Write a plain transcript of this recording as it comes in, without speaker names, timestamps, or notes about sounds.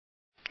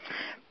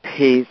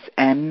Peace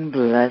and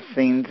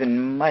blessings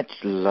and much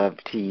love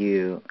to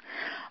you.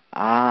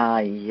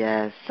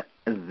 Yes,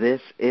 this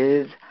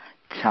is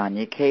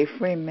Tanya K.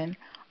 Freeman,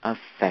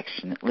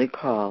 affectionately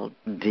called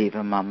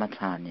Diva Mama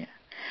Tanya.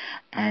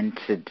 And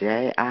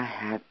today I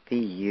have for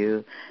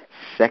you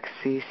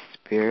Sexy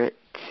Spirit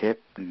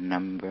Tip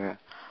number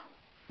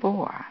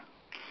 4.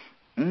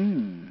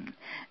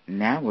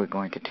 Now we're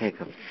going to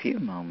take a few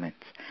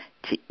moments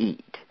to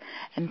eat.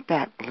 In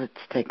fact,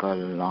 let's take a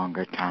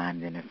longer time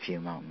than a few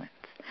moments.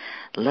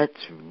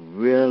 Let's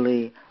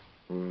really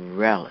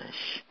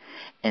relish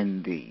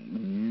in the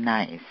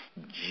nice,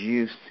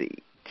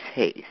 juicy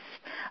taste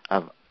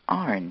of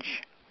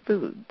orange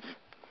foods.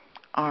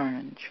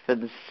 Orange for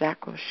the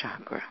sacral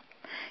chakra.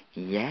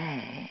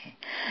 Yay.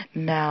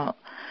 Now,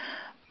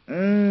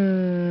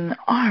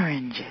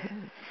 oranges.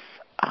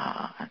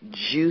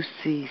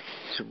 Juicy,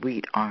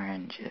 sweet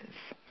oranges.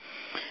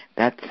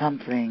 That's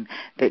something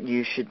that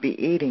you should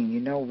be eating. You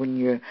know, when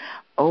you're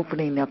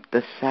opening up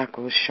the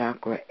sacral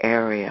chakra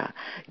area,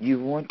 you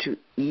want to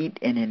eat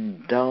and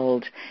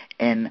indulge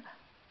in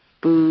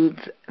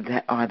foods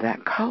that are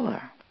that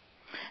color.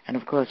 And,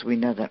 of course, we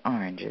know that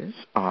oranges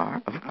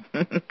are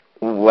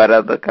what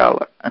other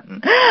color?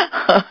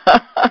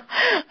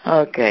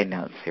 Okay,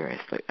 no,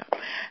 seriously.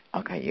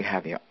 Okay, you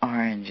have your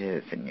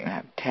oranges and you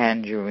have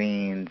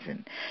tangerines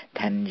and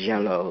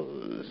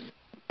tangelos,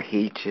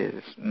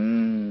 peaches.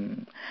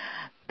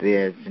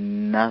 There's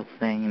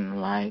nothing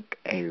like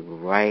a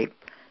ripe,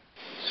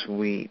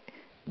 sweet,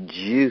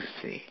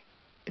 juicy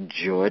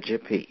Georgia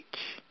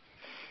peach.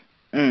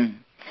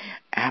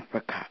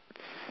 Apricots,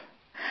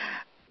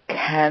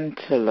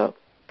 cantaloupe.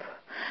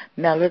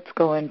 Now let's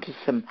go into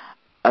some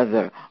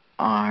other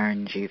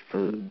orangey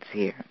foods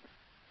here.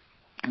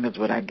 That's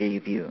what I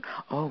gave you.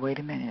 Oh, wait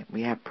a minute.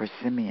 We have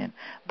persimmon.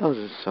 Those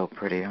are so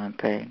pretty,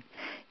 aren't they?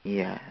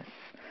 Yes.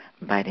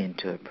 Bite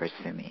into a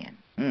persimmon.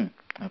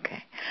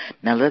 Okay.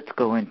 Now let's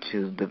go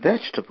into the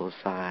vegetable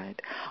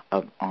side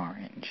of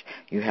orange.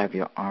 You have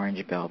your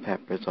orange bell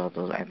peppers,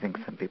 although I think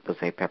some people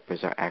say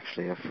peppers are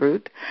actually a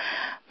fruit.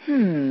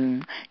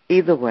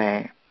 Either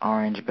way,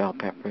 orange bell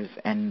peppers,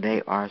 and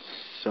they are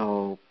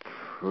so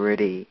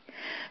pretty.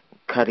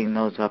 Cutting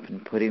those up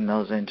and putting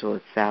those into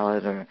a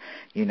salad or,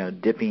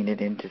 dipping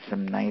it into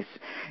some nice,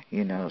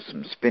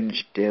 some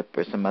spinach dip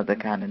or some other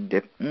kind of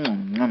dip.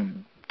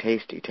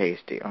 Tasty,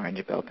 tasty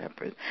orange bell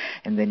peppers.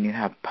 And then you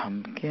have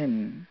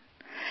pumpkin.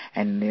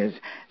 And there's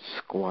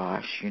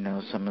squash,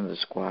 some of the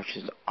squash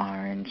is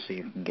orange, so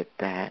you can get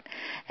that.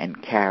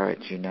 And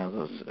carrots,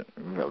 those are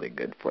really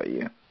good for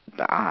you.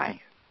 The eye.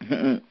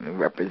 It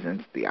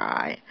represents the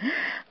eye.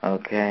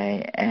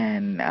 Okay.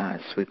 And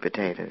sweet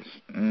potatoes.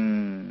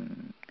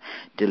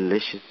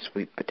 Delicious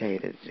sweet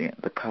potatoes,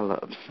 the color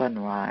of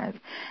sunrise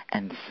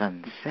and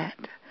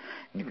sunset.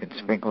 You can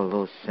sprinkle a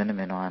little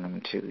cinnamon on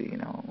them too,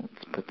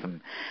 put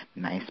some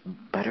nice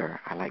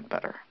butter. I like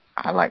butter.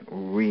 I like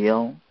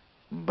real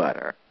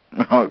butter,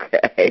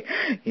 okay?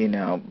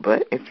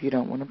 But if you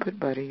don't want to put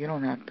butter, you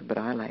don't have to, but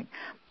I like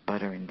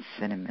butter and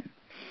cinnamon.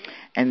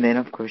 And then,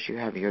 of course, you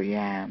have your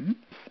yams.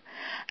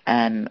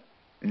 And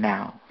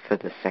now for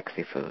the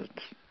sexy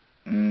foods.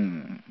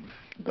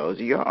 Those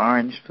are your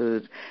orange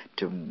foods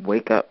to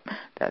wake up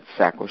that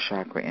sacral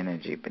chakra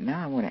energy. But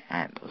now I want to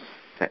add those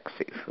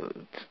sexy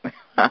foods.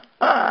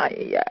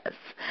 Yes.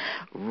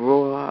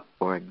 Raw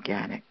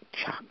organic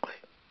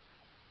chocolate.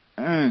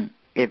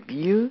 If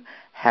you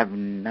have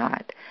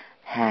not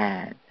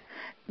had,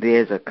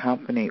 there's a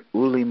company,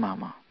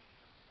 Ulimana.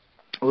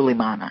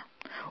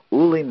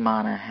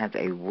 Ulimana has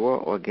a raw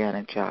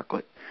organic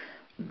chocolate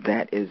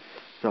that is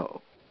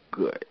so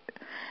good.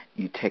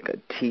 You take a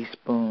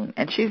teaspoon,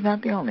 and she's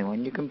not the only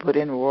one. You can put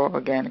in raw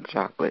organic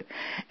chocolate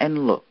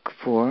and look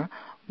for,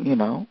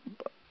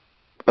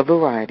 a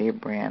variety of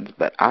brands.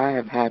 But I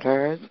have had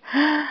hers.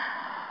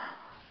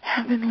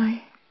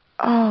 Heavenly.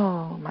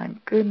 Oh, my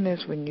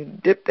goodness. When you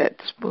dip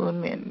that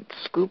spoon in,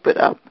 scoop it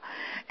up,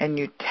 and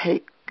you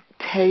take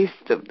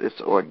taste of this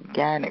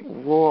organic,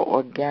 raw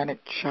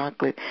organic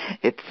chocolate,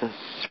 it's a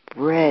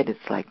spread.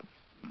 It's like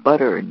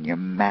butter in your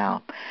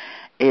mouth.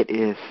 It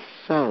is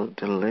so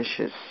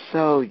delicious,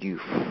 so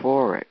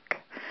euphoric.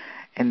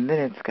 And then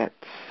it's got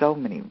so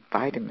many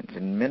vitamins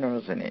and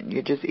minerals in it.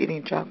 You're just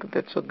eating chocolate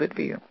that's so good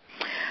for you.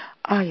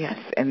 Yes.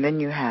 And then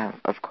you have,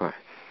 of course,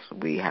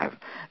 we have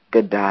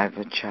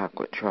Godiva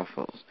chocolate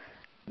truffles.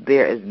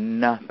 There is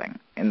nothing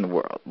in the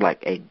world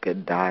like a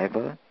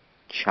Godiva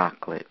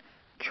chocolate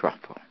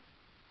truffle.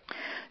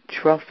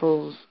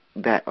 Truffles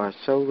that are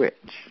so rich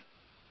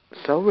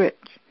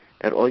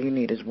that all you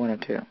need is one or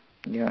two.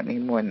 You don't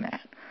need more than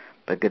that.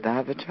 But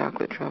Godiva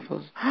chocolate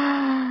truffles,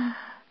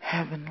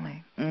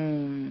 heavenly.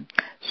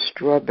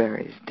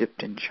 Strawberries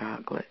dipped in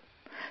chocolate.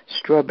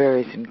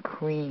 Strawberries and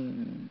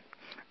cream.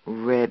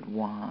 Red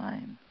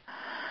wine.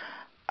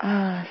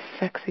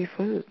 Sexy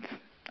foods.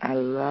 I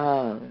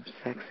love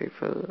sexy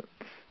foods.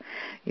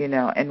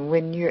 And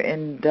when you're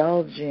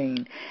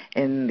indulging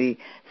in the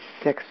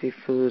sexy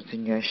foods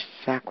and your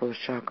sacral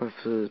chakra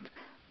foods,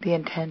 the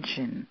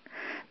intention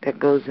that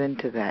goes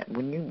into that,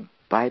 when you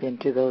bite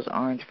into those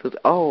orange foods,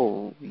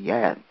 oh,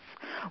 yes.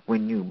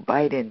 When you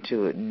bite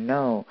into it,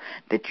 know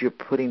that you're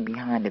putting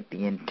behind it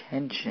the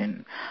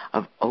intention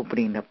of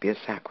opening up your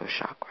sacral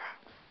chakra.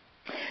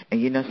 And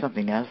you know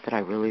something else that I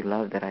really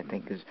love that I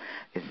think is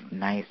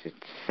nice,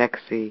 it's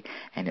sexy,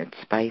 and it's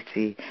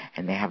spicy,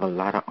 and they have a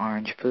lot of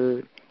orange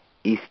food?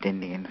 East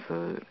Indian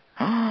food.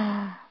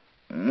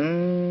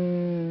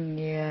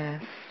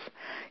 Yes.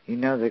 You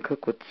know, they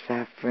cook with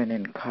saffron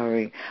and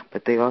curry,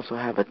 but they also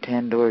have a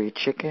tandoori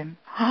chicken.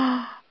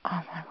 Oh,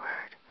 my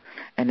word.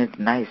 And it's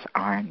nice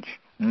orange.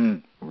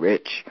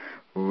 Rich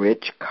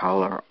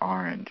color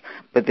orange.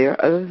 But there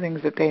are other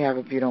things that they have.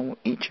 If you don't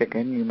eat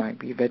chicken, you might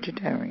be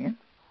vegetarian.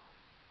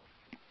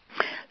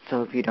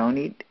 So if you don't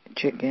eat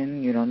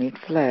chicken, you don't eat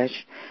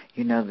flesh,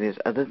 you know, there's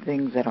other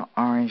things that are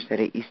orange that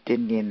are East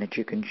Indian that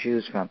you can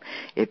choose from.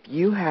 If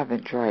you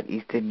haven't tried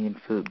East Indian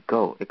food,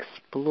 go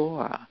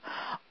explore.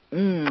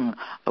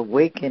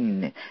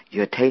 Awaken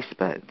your taste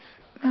buds.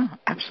 Oh,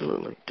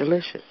 absolutely.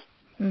 Delicious.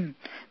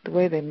 The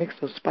way they mix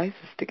those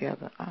spices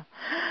together.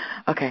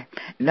 Okay.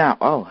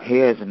 Now,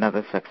 here's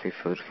another sexy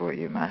food for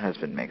you. My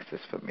husband makes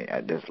this for me.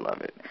 I just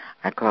love it.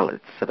 I call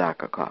it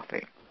Sadaka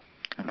coffee.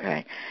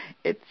 Okay.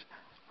 It's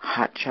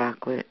hot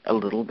chocolate, a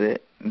little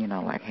bit, you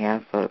know, like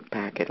half a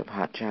packet of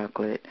hot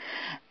chocolate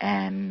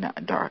and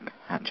dark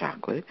hot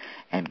chocolate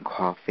and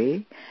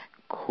coffee,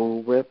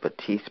 Cool Whip, a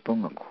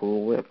teaspoon of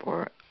Cool Whip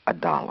or a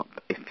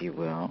dollop, if you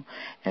will,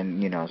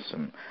 and, you know,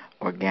 some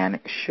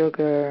organic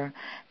sugar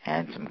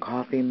and some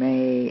coffee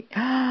mate.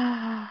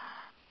 Oh,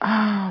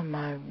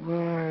 my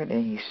word.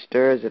 And he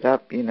stirs it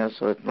up, you know,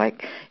 so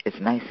it's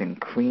nice and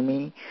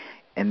creamy.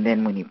 And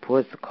then when he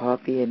pours the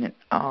coffee in it,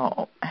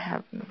 oh,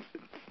 heavens.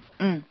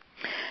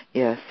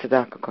 Yeah,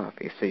 Sadaka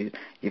coffee. So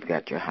you've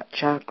got your hot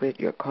chocolate,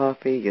 your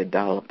coffee, your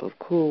dollop of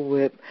Cool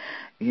Whip,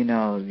 you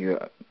know,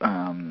 your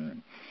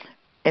and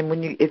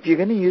if you're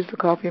going to use the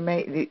coffee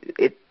mate,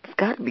 it's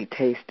got to be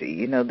tasty.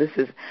 You know, this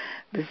is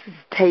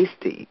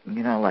tasty.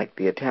 You know, like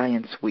the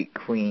Italian sweet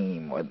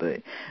cream or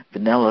the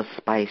vanilla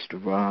spiced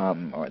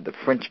rum or the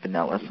French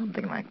vanilla,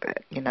 something like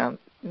that. You know,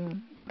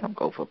 don't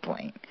go for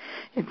plain.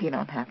 If you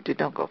don't have to,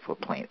 don't go for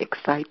plain.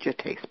 Excite your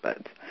taste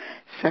buds.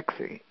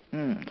 Sexy.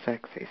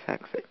 Sexy.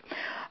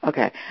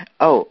 Okay.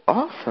 Oh,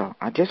 also,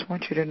 I just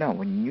want you to know,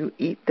 when you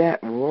eat that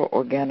raw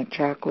organic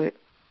chocolate,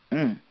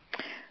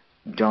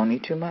 don't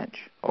eat too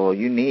much. All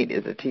you need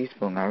is a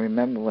teaspoon. I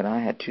remember when I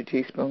had 2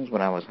 teaspoons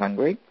when I was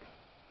hungry,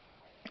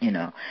 you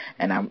know,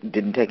 and I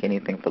didn't take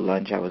anything for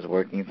lunch. I was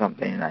working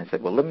something, and I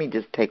said, well, let me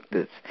just take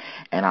this,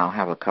 and I'll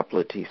have a couple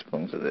of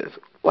teaspoons of this.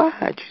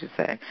 What'd you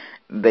say?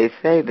 They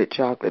say that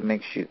chocolate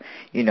makes you,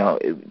 you know,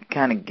 it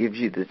kind of gives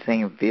you the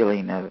same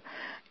feeling of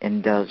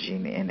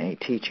indulging in a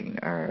teaching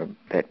herb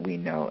that we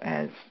know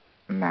as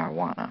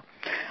marijuana.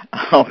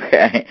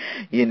 Okay,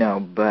 you know,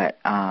 but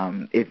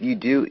if you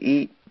do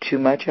eat too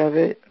much of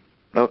it,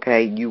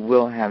 okay, you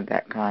will have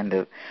that kind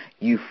of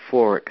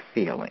euphoric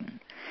feeling.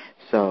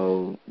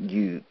 So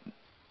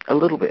a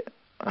little bit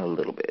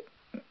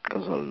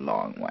goes a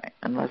long way,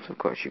 unless, of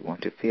course, you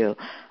want to feel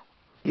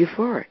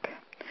euphoric.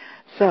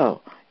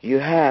 So you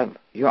have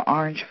your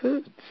orange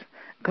foods.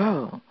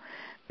 Go.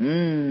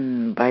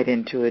 Bite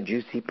into a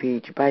juicy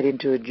peach, bite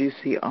into a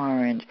juicy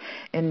orange.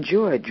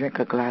 Enjoy, drink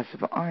a glass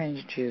of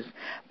orange juice,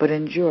 but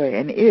enjoy.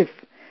 And if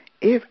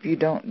you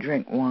don't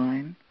drink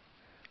wine,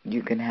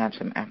 you can have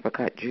some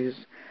apricot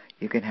juice,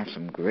 you can have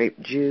some grape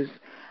juice,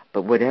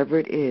 but whatever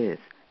it is,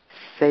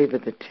 savor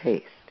the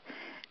taste.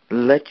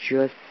 Let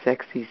your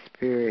sexy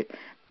spirit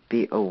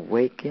be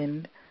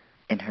awakened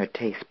in her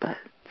taste buds.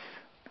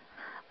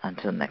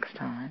 Until next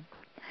time,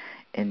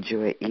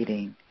 enjoy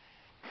eating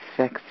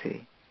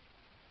sexy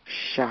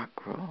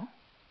chakra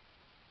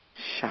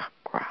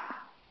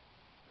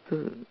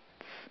foods.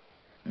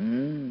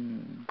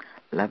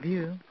 Love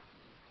you.